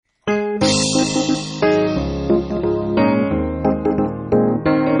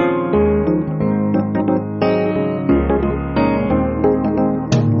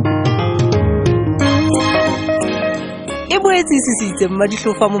Sisitse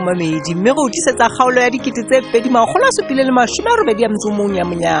Madihlofa mo mamedi mme go utisetsa kgaolo ya dikete tse 2019 ya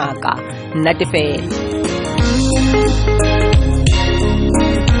Monyaka nnate fela.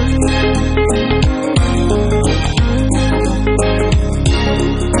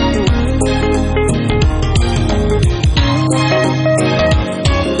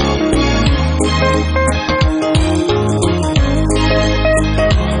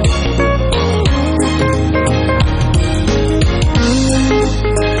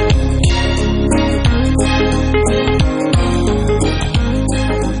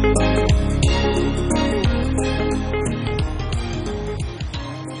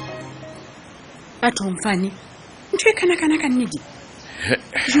 Mfani ntwe kana ka nnedi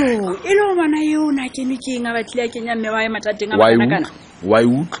jo elo bana yo na ke nking a batlile ke nya mme wa matateng a bana kana wa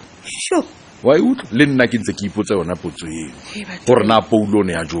utlo sho wa utlo le nna ke ntse ke ipotsa yona potso eo gore na Paulo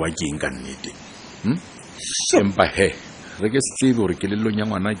ne a joa ke eng ka nnete empa he re ke tsebe gore ke lello nya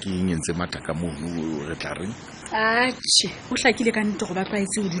ngwana ke eng ntse mataka mono re tla reng ache o hlakile ka nnete go ba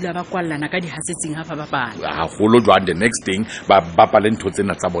tsaitse o dula ba kwallana ka dihatsetsing ha fa ba bana a golo jwa the next thing ba pale ntho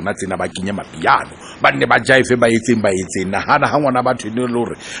tsena tsa bona tsena ba kinye mapiano ba nne ba jaife ba etseng na hana ha ngwana ba thene le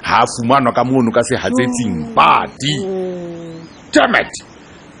hore ha fumanwa ka mono ka se hatsetsing party damn it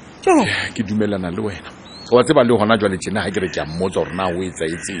ke dumelana le wena wa tseba le hona jwa le tsena ha ke re ke a mmotsa hore na o etsa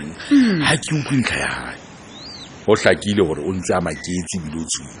etseng ha ke utlwe ntlha ya hae o hlakile hore o ntse a maketsi bile o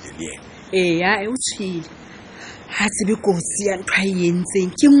tswile le yena o tswile ha tsebe kotsi ya ntwa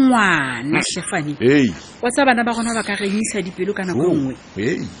yentseng ke ngwana Shefani wa tsa bana ba gona ba ka renyisa dipelo kana go nngwe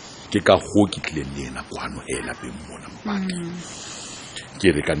ke ka go ke tlile le ena kwano hela be mmona mpaka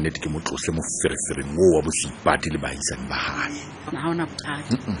ke re ka nnete ke motlose mo ferefere mo wa bosipati le baisani ba hae na hona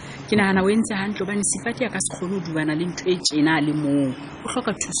bothata ke nahana o entse hantle ba nisipati ya ka se khone o dubana le ntwe tsena le mo o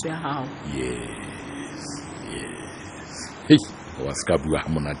hloka thuso ya hao yes wa ska bua ha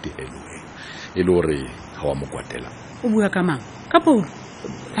monate e le hore ha wa mokwatela o bua ka mang ka Paulo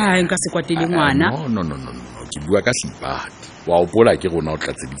nka se kwatele ngwana no ke bua ka sipati wa o pola ke rona o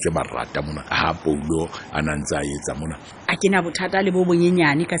tlatseditse marata mona ha Paulo ana ntse a etsa mona a kena bothata le bo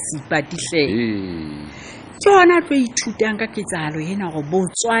bonyenyane ka sipati hle ke hona tlo ithutang ka ketsalo yena go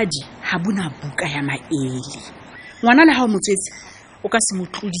botswadi ha buna buka ya maeli ngwana le ha o motsetse o ka se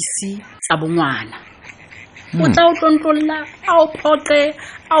motlodisi tsa bongwana o tla o tlontlolla a o phoqe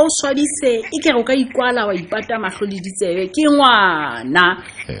a o swabise e ke re o ka ikwala wa ipata mahlo le ditsebe ke ngwana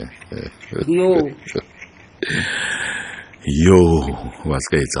yo wa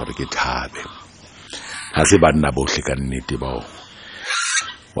ska etsa gore ke thabe ha se banna bohle ka nnete bao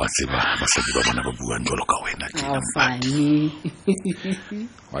wa tseba basadi ba bona ba buang jalo ka wena fani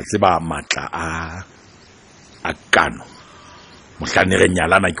wa tseba matla a kano mohlane re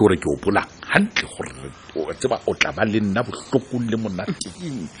nyalana ke hore ke opola hantle gore o tseba o tla ba le nna bohlokong le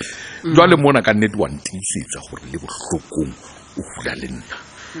monateng jwale mona ka nnete wa ntisetsa gore le bohlokong o hula le nna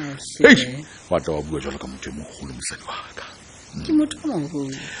wa tla wa bua jalo ka motho mo go le mosadi wa ka ke motho mo go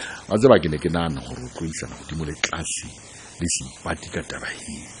wa tseba ke ne ke nana gore o tloisana go dimo le tlase le sipati ka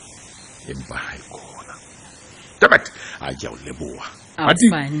tabahi empa ha ikona tabat a ja o leboa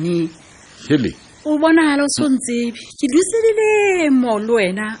afani hele o bona halo sontsebi ke duselele mo lo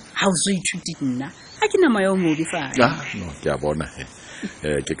wena ha o zo ithuti nna ha ke na mayo mo di fa no ke a bona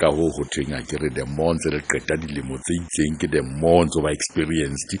ke ka ho thwenga ke re the months re qeta dilemo tse itseng ke the months of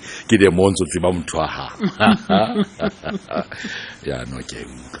experienced ke the months tse ba motho ha ya no ke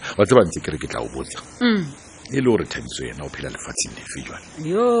wa tseba ntse ke re ke tla o botsa e le hore Thabiso yena o phela lefatsheng le fijwana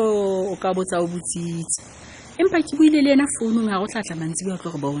yo o ka botsa o butsitse empa ke buile le ena founung ha go tlatla mantsi ba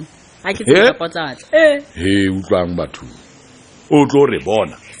tlo go bona ha ke tla potlatla utlwang batho o tlo re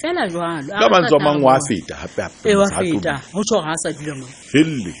bona fela jwalo ka bantswa mangwe a feta hape wa feta ho tsho ha sa dula mo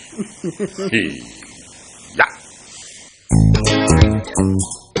helle ya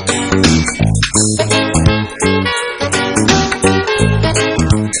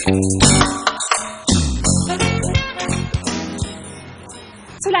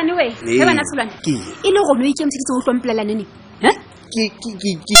Tsulane we he bana Tsulane ile go no ikemtshitse go tlomplela nene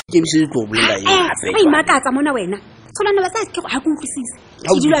ke mse tlo bolela eng hape ba imakatsa mona wena Tsulane ba sa ke go ha go utlwisisa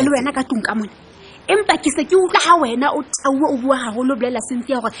ke dula le wena ka tunka mona empa ke se ke utlwa ha wena o tsawe o bua haholo bolela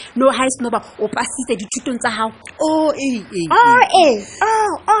Cynthia gore no high snoba o pasitse dithutong tsa hao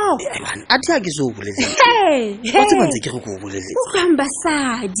athi ha ke so boletse o tsebantse ke go boletse o gamba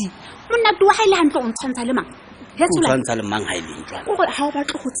basadi monna tu wa ile hantle o ntshantsa le mang he tshola tshwantsa le mang ha ile jwang o re ha o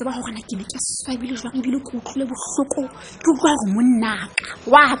batla go tseba hore na ke ne ke swabile jwang ebile ke utlwile bohloko ke utlwa gore Monyaka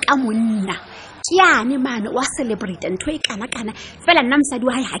wa ka monna ke yane mane wa celebrate ntho e kana fela nna mosadi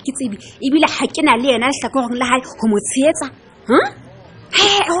wa hae ha ke tsebe ebile ha ke na le yena le hlakoreng la hae ho mo tsheetsa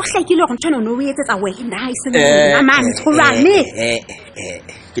o hlakile gore ntho no o etsetsa wena ha se nna mane tholwane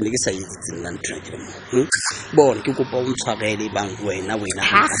ke ne ke sa itse nna ntho ke mo bona ke kopa o ntshwarele bang wena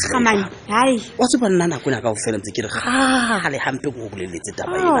ha khamane hai wa se bana nako na ka o fela ntse ke re ga le hampe go boleletse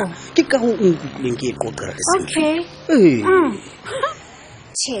taba ena ke ka go nkutleng ke e qoqela ke se okay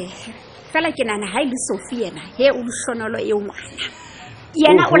che fela ke nana ha ile Sophie yena he o leshonolo e ngwana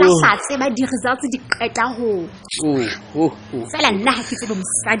yena o la hlatse ba di results di qeta ho fela nna ha ke tsebe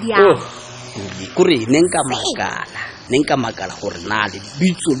mosadi ya kore nenka makala gore na le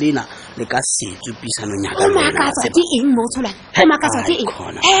bitso lena le ka setso pisanong ya ka o makatsa ke eng mo tshola o makatsa ke eng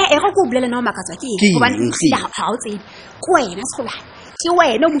e go go bolela na o makatsa ke eng gobane ha o tsebe ko wena tshola ke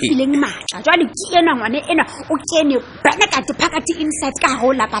wena mo fileng matla jwale ke ena ngwane ena o kene bana ka phakati inside ka ho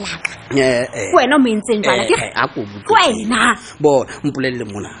la palaka wena mo entseng jwala ke wena bo mpolelle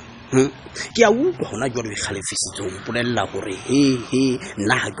mona ke a utlwa hona jwale e khalefisitse o mpolella gore he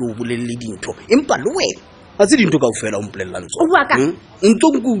nna ha ke o bolelle dintho empa le wena a tse dintho ka o fela o mpolella ntso o bua ka ntso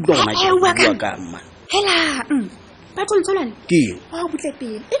ke utlwa hona ke bua ka man hela batho ntsolane ke o butle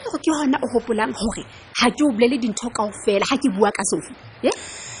pele e le go ke hona o hopolang hore ha ke o bolele dintho ka o fela ha ke bua ka Sophie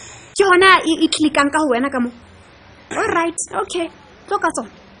ke hona e clickan ka ho wena ka mo all right okay tlo ka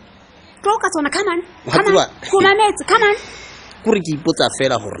tsona come on come on kore ke ipotsa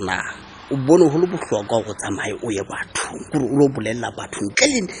fela hore na o bone ho le bohlokwa go tsamaye o ye bathong kore o lo bolella bathong ntle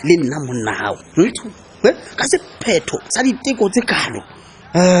le nna monna hao ka sephetho sa diteko tse kalo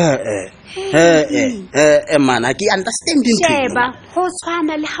mana ke understand sheba ho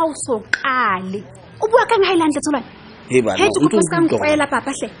tshwana le ha o so kale o bua ka Highland tsolane bana o ntse ka nkwela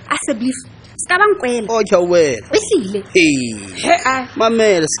papa hle a se belief ska ba nkwela o tjha wena e sile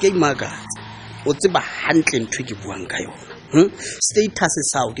mamela ske imakatsa o tseba hantle ntwe ke buang ka yona status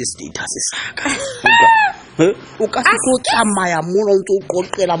sa o ke status sa ka o ka se tlo tsamaya mona o ntse o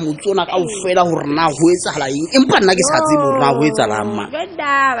qoqela motsona ka o fela hore na ho etsahala eng empa nna ke sa tsebe hore na ho etsahala ma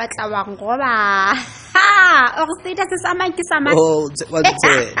wena ba tla wa ngoba o status sa mang ke sa mang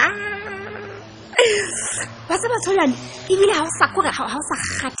ba se ba tholane ebile ha o sa kore ha o sa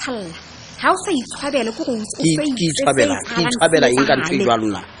khathalla ha o sa itshwabela ko go itshwabela eng ka ntwe jwa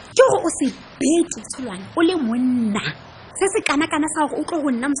lona ke go o se betse tholane o le monna se se kana sa go o tlo go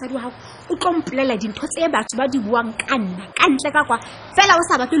nna mosadi wa gago o tlo mpolela dintho tse batho ba di buang ka nna ka ntle ka kwa fela o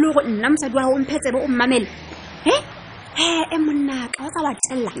sa batle le go nna mosadi wa gago o mphetsebe o mmamele Monyaka o tsa wa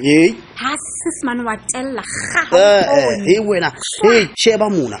tella ha sisman wa tella ga wena sheba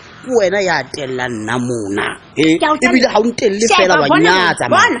mona wena ya tella nna mona ebile ha o ntelle fela wa nyatsa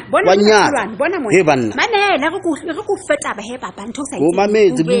bona mona manela re go feta ba he papa ntho sa o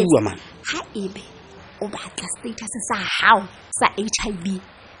mametse bua man ha ebe o batla status sa hao sa HIV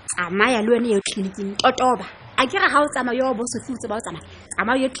tsamaya le wena yo clinicing totoba a kira ha o tsamaya yo bo sefutse ba o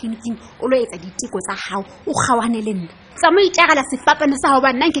tsamaya yo clinicing o lo etsa diteko tsa hao o kgawane le nna tsamaya itagala sefapano sa hao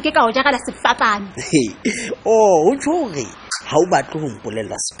ba nna nke ka o jagala sefapano o tshore ha o batla go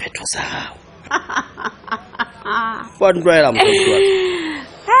mpolella sephetho sa hao wa ndwela motho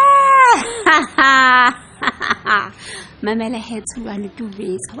mamela hetsulwane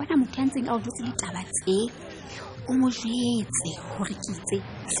tubetsa bona motho ntseng a o botse ditaba tse o mo jetse hore ke itse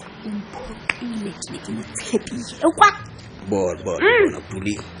o mphoqile ke mo tshepile o kwa bona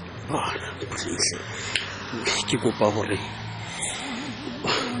puli please ke kopa hore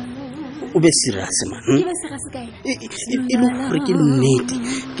o be serious man ke be serious kae e lo hore ke nnete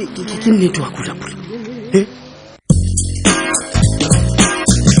ke nnete wa kula puli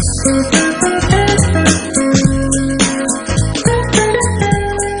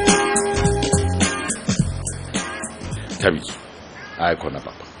Thabiso a khona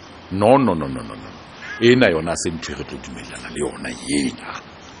papa no ena yona se ntwe re tlo dumelana le yona yena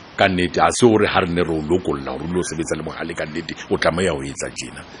ka nnete a se hore ha re ne re o lokolla hore lo sebetsa le mogale ka nnete o tlamaya o etsa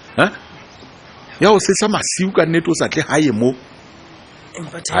jena ya o se sa masiu ka nnete o sa tle hae mo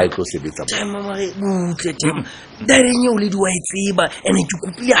ha e tlo sebetsa mama re butle tema direng o le di wa itseba ene ke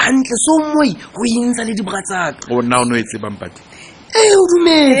kopile hantle so moyi go intsa le dibratsaka o nna o no etseba mpati o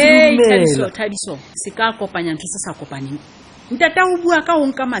dumela Thabiso se ka kopanya ntse sa kopaneng ntata o bua ka o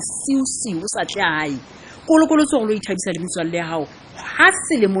nka masiu o sa tle hae kolokolo tso go lo ithabisa le metswalle ya hao ha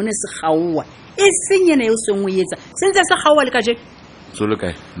se le mone se gaowa e senyene yo sengwe etsa sentse se gaowa le ka je so le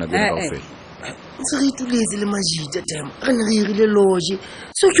kae na go ka ofela ntse re ituletse le majita tema re ne re irile loge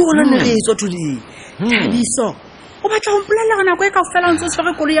so ke ona ne re etswa today Thabiso o batla go mpolelela go nako e ka fela ntse o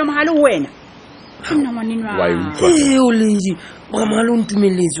tshwere koloi ya mogale ho wena ga nna ngwaneng wa o ledi moramogale o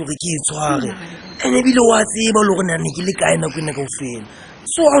ntumeletse gore ke e tshware ene ebile wa tseba le gore nane ke le kae nako ena kao fela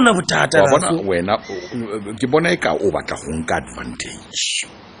so ga ona bothata wena ke bona e ka o batla go nka advantage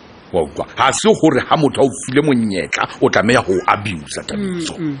wa utlwa ga se gore ga motho a o file monyetla o tlameya go abusa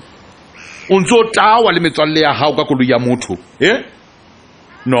Thabiso o ntse o tawa le metswalle ya gago ka koloi ya motho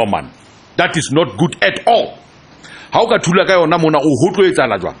no man, that is not good at all. Ga o ka thula ka yona mona o ho tlo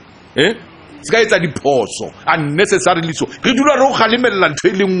etsala jwang se ka etsa diphoso unnecessarily so re dula re o galemella ntho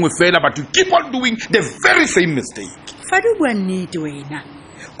e le nngwe fela but you keep on doing the very same mistake. Fa di bua nnete wena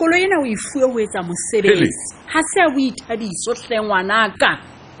koloi ena o e fuwe o etsa mosebetsi ga se a boithadiso hle ngwanaka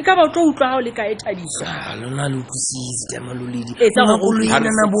e ka ba o tlo utlwa ga o le ka e thadiso lona le utlwisise tema loledi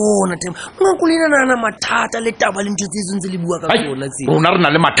ngakoloina bona tema ngakoloina na mathata le taba le ntho tse tse ntse le bua ka tsona tse rona re na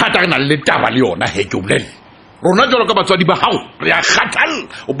le mathata re na le taba le yona he ke o bolele rona jalo ka batswadi ba hao re a kgathalla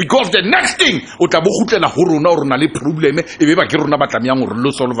because the next thing o tla bo gutlela ho rona o rona le problem e be ba ke rona ba tlameang gore lo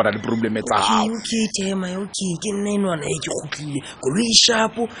solve le problem tsa hao okay tema okay ke nne nwana e ke gutlile koloi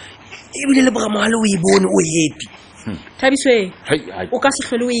sharp e bile le boramogale o e bone o happy Thabiswe o ka se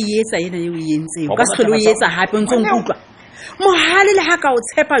hlole o e etsa ena e o e entseng o ka se hlole o e etsa hape o ntse o nkutlwa mohale le ha ka o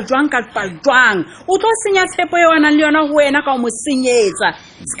tshepa jwang ka jwang o tlo senya tshepo e wana le yona ho wena ka o mo senyetsa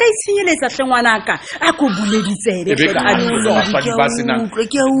se ka itsenyeletsa hle ngwanaka a go buleditsebe ke a utlwa le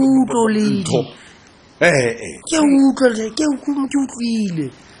ke a utlwa ke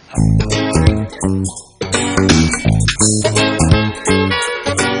utlwile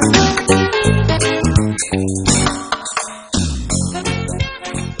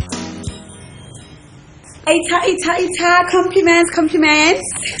Ita, compliments.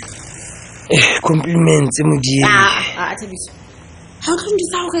 Compliments, Mudi. Thabiso. How come you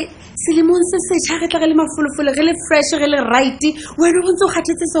say selemong se setjha re tla re le mafolofolo re le fresh re le right wena o ntse o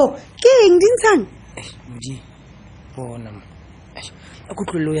kgathetse so ke eng dintshang Mudi bona a go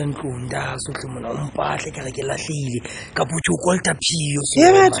tlolo ya ntlonda so tle mona o mpatle ka re ke lahlile ka botho kolta phio so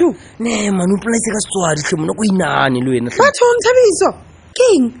batho ne manu plase ka tswadi tle mona go inane le wena batho Thabiso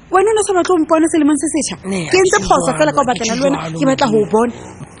King, wena no sa batla go mpona selemong se setjha ke ntse phosa fela ka o batla le wena ke batla go bona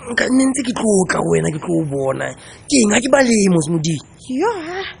ka ntse ke tlotla wena ke tlo bona ke eng a ke balemo Mudi yo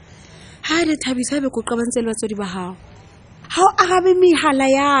ha re Thabiso be go qabantse le batsodi ba hao ha o arabe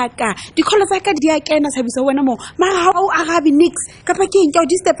mehala yaka dikhola tsa ka di a kena Thabiso wena mo mara ha o arabe nix kapa ke eng ke o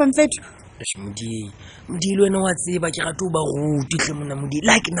disturb mfethu Mudi le wena wa tseba ke gato ba ruti hle mona Mudi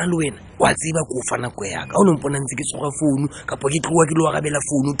like na le wena wa tseba ko fana go yaka o no mpona ntse ke tsoga phone kapa ke tloa ke lo arabela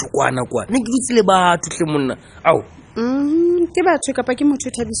phone to kwana ne ke dutse le batho hle monna au ke batho kapa ke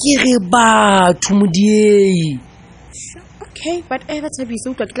motho Thabiso ke re batho Mudi okay whatever Thabiso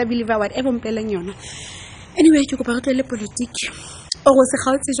o tla ke tla believe whatever mpeleng yona anyway ke go ba re le politics o go se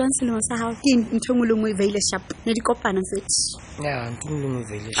gautse jwang selemo sa hao ke ntho ngwe le ngwe veile sharp ne di kopana tsetsi ntho ngwe le ngwe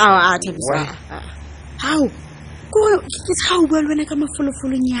veile sharp Thabiso how go ke tsa o bua le wena ka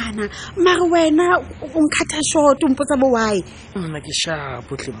mafolofolo nyana mara wena o nkhatha short o mpotsa bo why nna ke sharp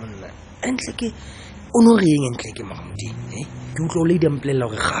tle monna entle ke o no re eng entle ke Mudi ke utlo le demplela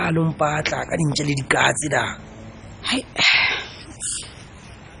gore ga lo mpatla ka dintse le dikatse da hai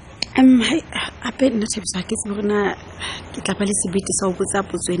ape nna Thabiso ke se bona ke tla ba le sebete sa o botsa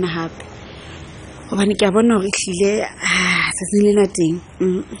potso ena hape gobane ke a bona gore hlile se se lena teng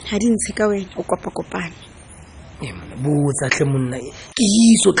ha di ntshe ka wena o kopana mona botsa tle monna ke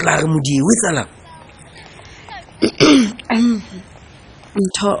iso tla re Mudi o tsala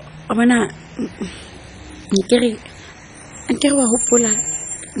ntho o bona nkere wa hopola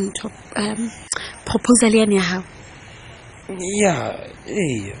ntho proposal ya hao ya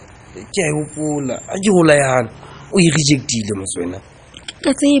ke a hopola a ke hola yana o e rejectile moswena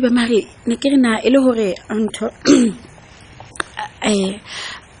ka tsebe mare ne ke rena e le hore ntho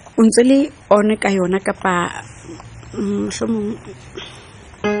o ntse le one ka yona kapa mohlomong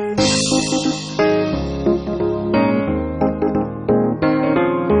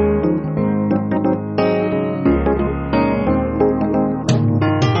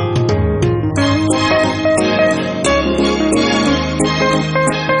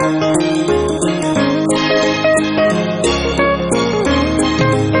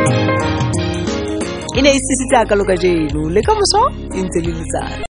e ne e sisitsa ka loka jeno le ka moso e ntse le letsatsi